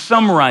 he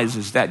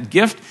summarizes that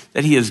gift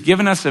that he has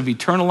given us of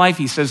eternal life.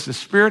 He says the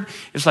Spirit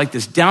is like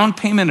this down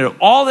payment of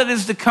all that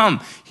is to come.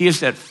 He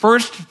is that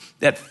first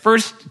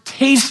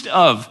taste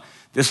of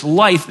this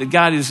life that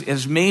God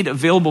has made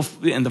available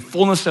in the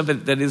fullness of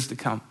it that is to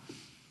come.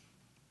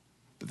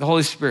 But the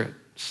Holy Spirit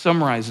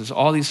summarizes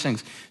all these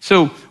things.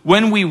 So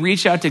when we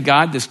reach out to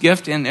God, this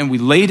gift, and we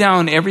lay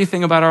down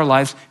everything about our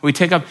lives, we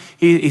take up,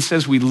 he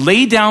says we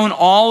lay down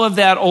all of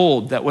that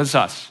old that was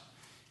us.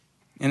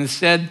 And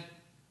instead,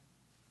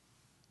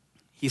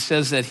 he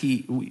says that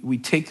we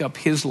take up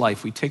his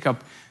life. We take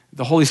up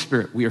the Holy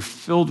Spirit. We are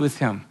filled with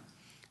him.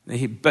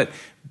 But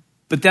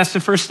that's the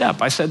first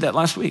step. I said that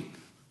last week.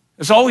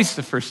 It's always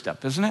the first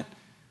step, isn't it?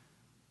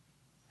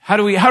 How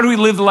do we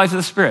live the life of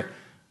the Spirit?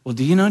 Well,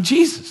 do you know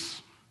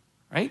Jesus,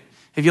 right?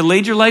 Have you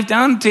laid your life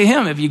down to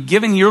him? Have you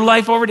given your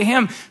life over to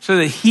him so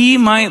that he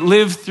might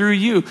live through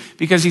you?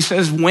 Because he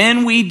says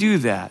when we do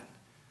that,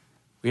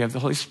 we have the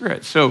Holy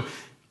Spirit. So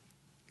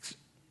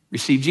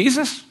receive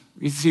Jesus,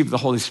 receive the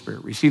Holy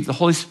Spirit. Receive the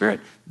Holy Spirit,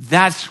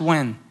 that's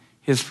when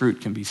his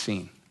fruit can be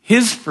seen.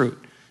 His fruit,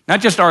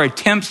 not just our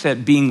attempts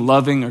at being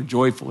loving or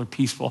joyful or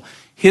peaceful.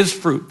 His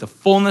fruit, the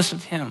fullness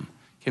of him,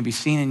 can be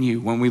seen in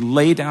you when we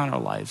lay down our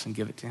lives and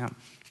give it to him.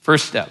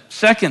 First step.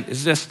 Second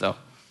is this, though.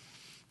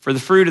 For the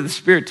fruit of the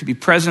Spirit to be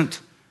present,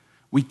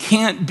 we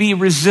can't be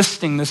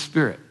resisting the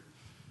Spirit.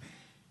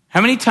 How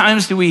many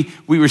times do we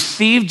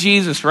receive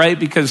Jesus, right?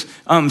 Because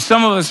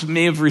some of us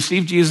may have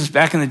received Jesus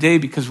back in the day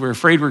because we're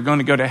afraid we're going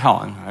to go to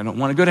hell. And I don't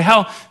want to go to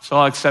hell, so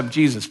I'll accept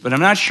Jesus. But I'm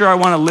not sure I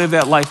want to live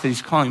that life that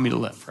he's calling me to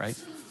live,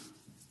 right?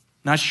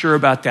 Not sure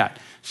about that.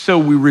 So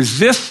we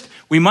resist.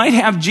 We might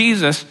have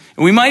Jesus,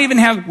 and we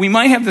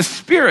might have the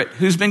Spirit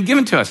who's been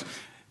given to us.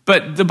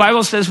 But the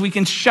Bible says we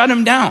can shut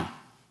him down.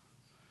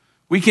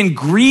 We can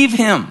grieve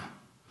him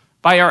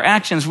by our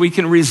actions. We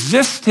can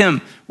resist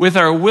him with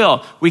our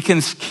will. We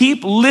can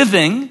keep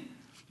living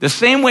the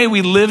same way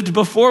we lived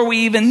before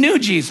we even knew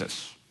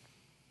Jesus.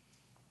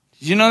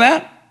 Did you know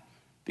that?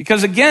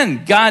 Because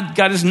again,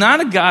 God is not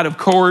a God of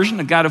coercion,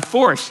 a God of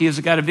force. He is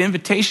a God of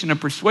invitation and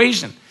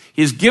persuasion.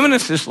 He has given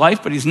us this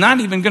life, but he's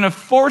not even going to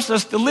force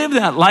us to live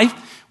that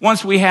life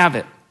once we have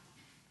it.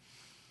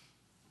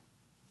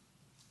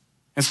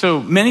 And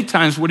so many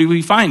times, what do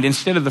we find?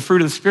 Instead of the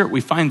fruit of the Spirit, we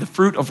find the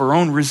fruit of our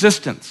own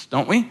resistance,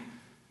 don't we?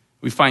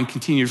 We find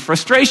continued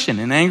frustration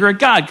and anger at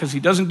God because he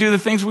doesn't do the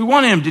things we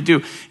want him to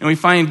do. And we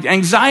find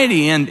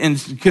anxiety and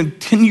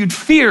continued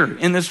fear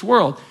in this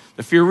world.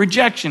 The fear of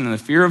rejection and the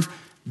fear of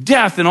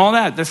death and all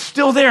that. That's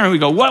still there. And we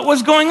go, what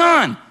was going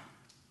on?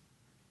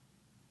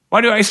 Why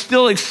do I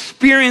still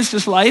experience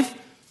this life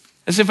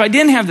as if I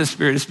didn't have the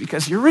Spirit? It's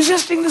because you're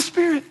resisting the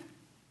Spirit,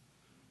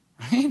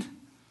 right?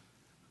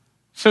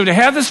 So to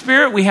have the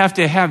Spirit, we have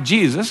to have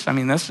Jesus. I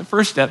mean, that's the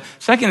first step.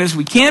 Second is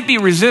we can't be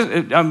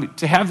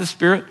to have the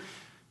Spirit,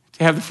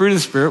 to have the fruit of the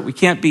Spirit,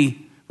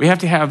 we have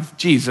to have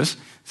Jesus.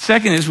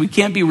 Second is we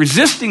can't be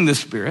resisting the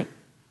Spirit.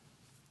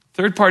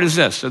 Third part is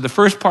this. So the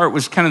first part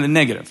was kind of the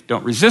negative.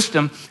 Don't resist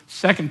him.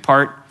 Second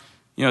part,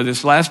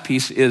 this last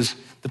piece is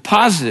the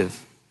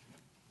positive.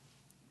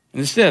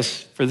 And it's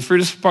this. For the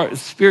fruit of the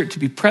Spirit to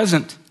be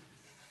present,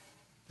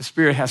 the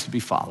Spirit has to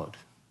be followed,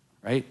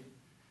 right?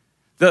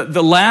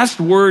 The last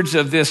words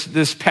of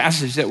this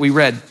passage that we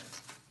read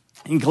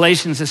in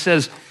Galatians, it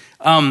says,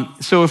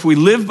 so if we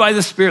live by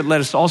the Spirit, let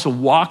us also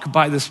walk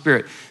by the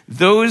Spirit.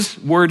 Those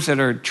words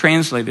that are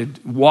translated,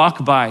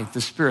 walk by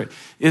the Spirit,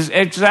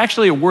 it's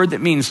actually a word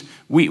that means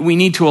we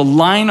need to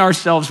align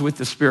ourselves with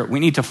the Spirit. We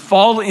need to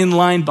fall in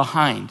line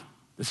behind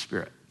the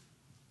Spirit,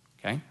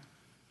 okay?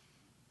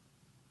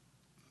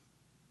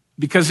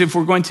 Because if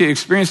we're going to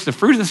experience the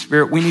fruit of the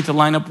Spirit, we need to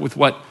line up with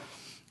what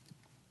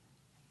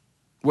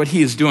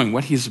he is doing,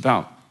 what he's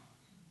about.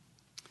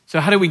 So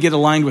how do we get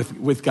aligned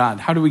with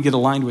God? How do we get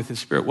aligned with his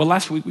Spirit? Well,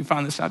 last week we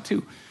found this out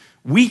too.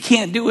 We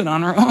can't do it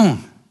on our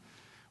own.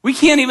 We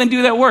can't even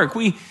do that work.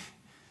 The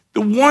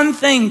one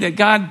thing that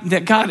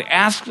God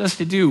asked us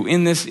to do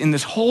in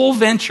this whole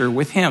venture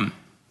with him,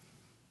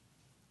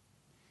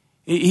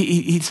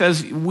 he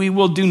says we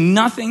will do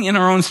nothing in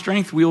our own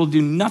strength. We will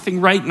do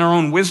nothing right in our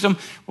own wisdom.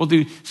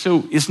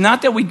 So it's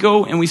not that we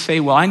go and we say,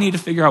 well, I need to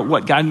figure out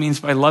what God means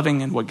by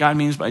loving and what God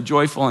means by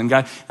joyful and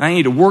I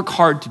need to work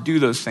hard to do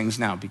those things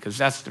now because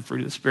that's the fruit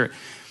of the Spirit.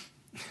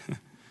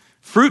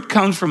 Fruit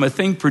comes from a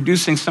thing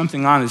producing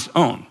something on its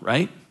own,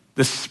 right?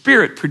 The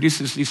Spirit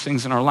produces these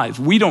things in our lives.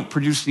 We don't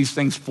produce these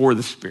things for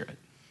the Spirit.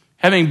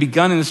 Having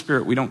begun in the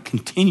Spirit, we don't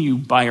continue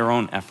by our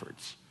own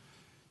efforts.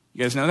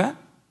 You guys know that?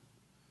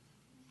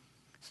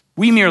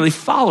 We merely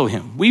follow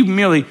him. We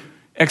merely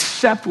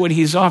accept what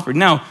he's offered.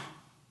 Now,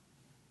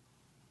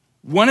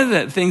 one of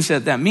the things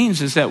that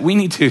means is that we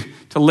need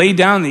to lay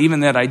down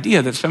even that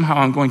idea that somehow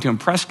I'm going to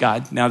impress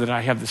God. Now that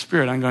I have the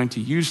Spirit, I'm going to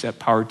use that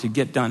power to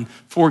get done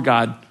for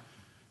God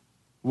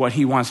what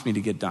he wants me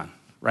to get done,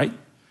 right?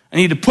 I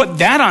need to put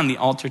that on the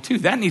altar too.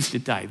 That needs to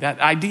die. That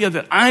idea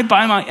that I,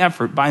 by my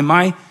effort, by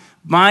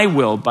my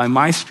will, by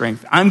my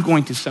strength, I'm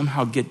going to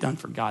somehow get done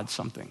for God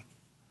something.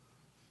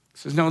 He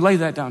says, no, lay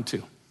that down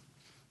too.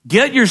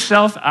 Get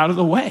yourself out of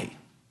the way.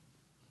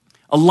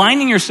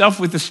 Aligning yourself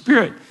with the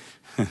Spirit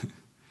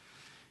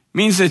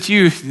means that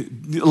you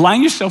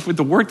align yourself with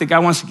the work that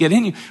God wants to get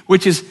in you,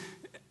 which is,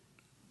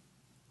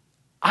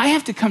 I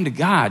have to come to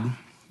God.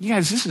 You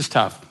guys, this is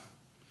tough.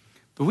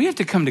 But we have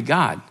to come to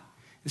God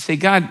and say,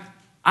 God,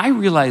 I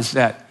realize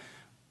that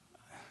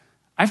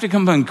I have to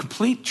come in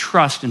complete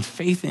trust and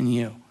faith in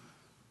you.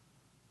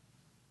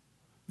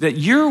 That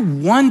your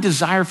one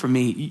desire for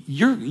me,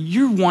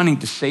 you're wanting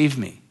to save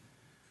me.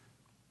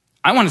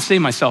 I want to save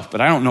myself, but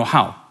I don't know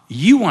how.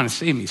 You want to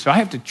save me, so I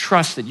have to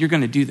trust that you're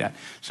going to do that.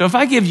 So if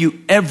I give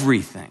you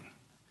everything,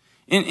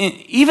 and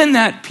even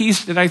that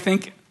piece that I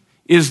think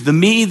is the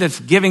me that's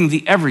giving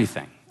the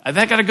everything,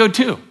 that got to go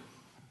too,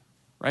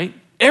 right?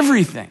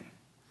 Everything.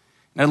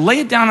 And I lay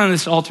it down on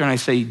this altar and I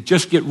say,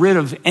 just get rid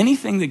of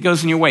anything that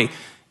goes in your way.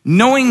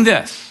 Knowing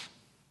this,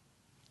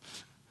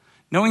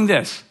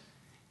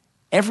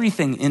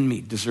 everything in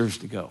me deserves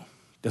to go,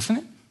 doesn't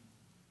it?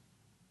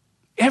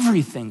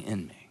 Everything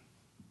in me.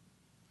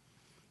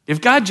 If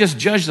God just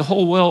judged the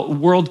whole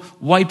world,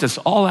 wiped us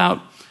all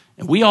out,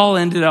 and we all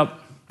ended up,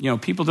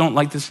 people don't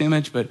like this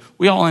image, but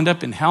we all end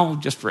up in hell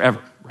just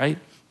forever, right?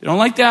 They don't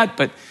like that,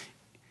 but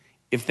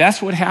if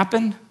that's what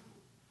happened,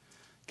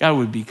 God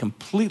would be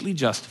completely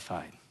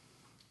justified.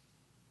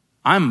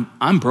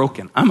 I'm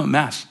broken. I'm a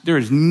mess. There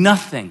is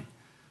nothing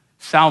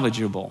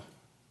salvageable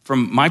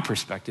from my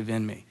perspective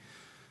in me.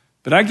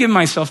 But I give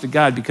myself to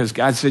God because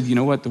God said, you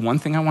know what? The one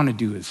thing I want to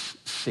do is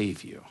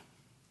save you.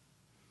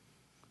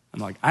 I'm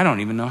like, I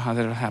don't even know how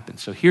that'll happen.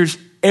 So here's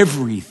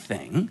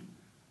everything.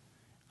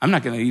 I'm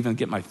not going to even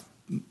get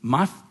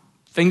my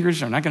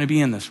fingers are not going to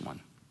be in this one.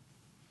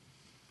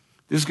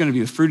 This is going to be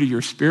the fruit of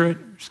your spirit.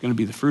 It's going to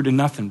be the fruit of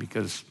nothing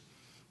because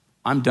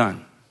I'm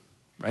done,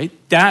 right?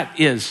 That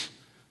is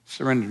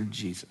surrender to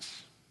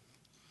Jesus.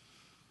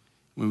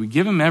 When we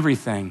give him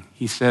everything,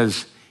 he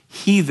says,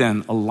 he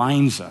then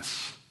aligns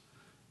us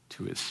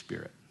to his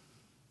spirit.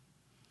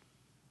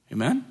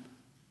 Amen?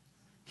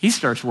 He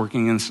starts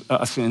working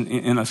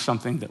in us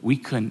something that we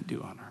couldn't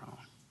do on our own.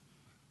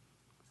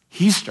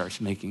 He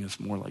starts making us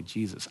more like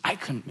Jesus. I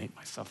couldn't make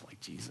myself like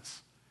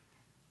Jesus,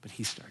 but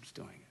he starts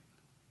doing it.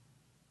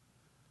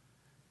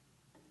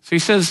 So he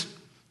says,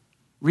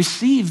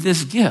 receive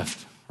this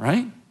gift,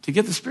 right? To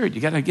get the Spirit,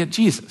 you got to get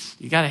Jesus.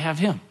 You got to have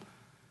him.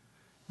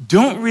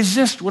 Don't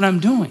resist what I'm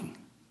doing.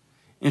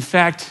 In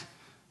fact,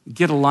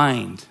 get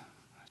aligned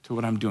to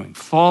what I'm doing.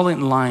 Fall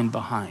in line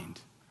behind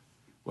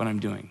what I'm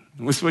doing.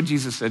 And this is what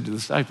Jesus said to the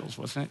disciples,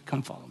 wasn't it?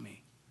 Come follow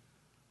me.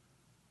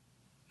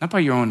 Not by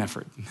your own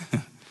effort.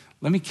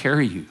 Let me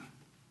carry you.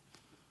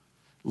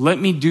 Let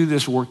me do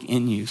this work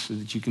in you so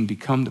that you can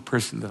become the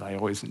person that I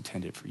always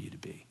intended for you to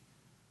be.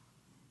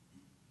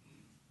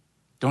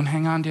 Don't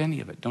hang on to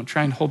any of it. Don't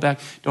try and hold back.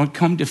 Don't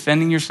come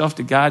defending yourself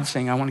to God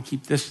saying, I want to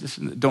keep this,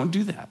 and that. Don't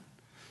do that.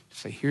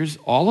 Just say, here's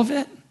all of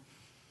it.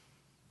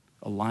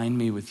 Align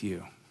me with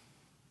you.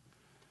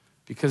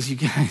 Because you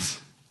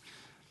guys,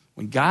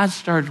 when God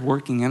starts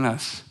working in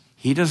us,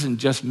 he doesn't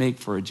just make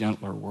for a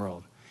gentler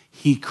world.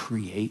 He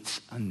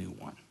creates a new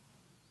one.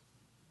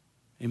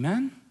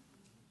 Amen?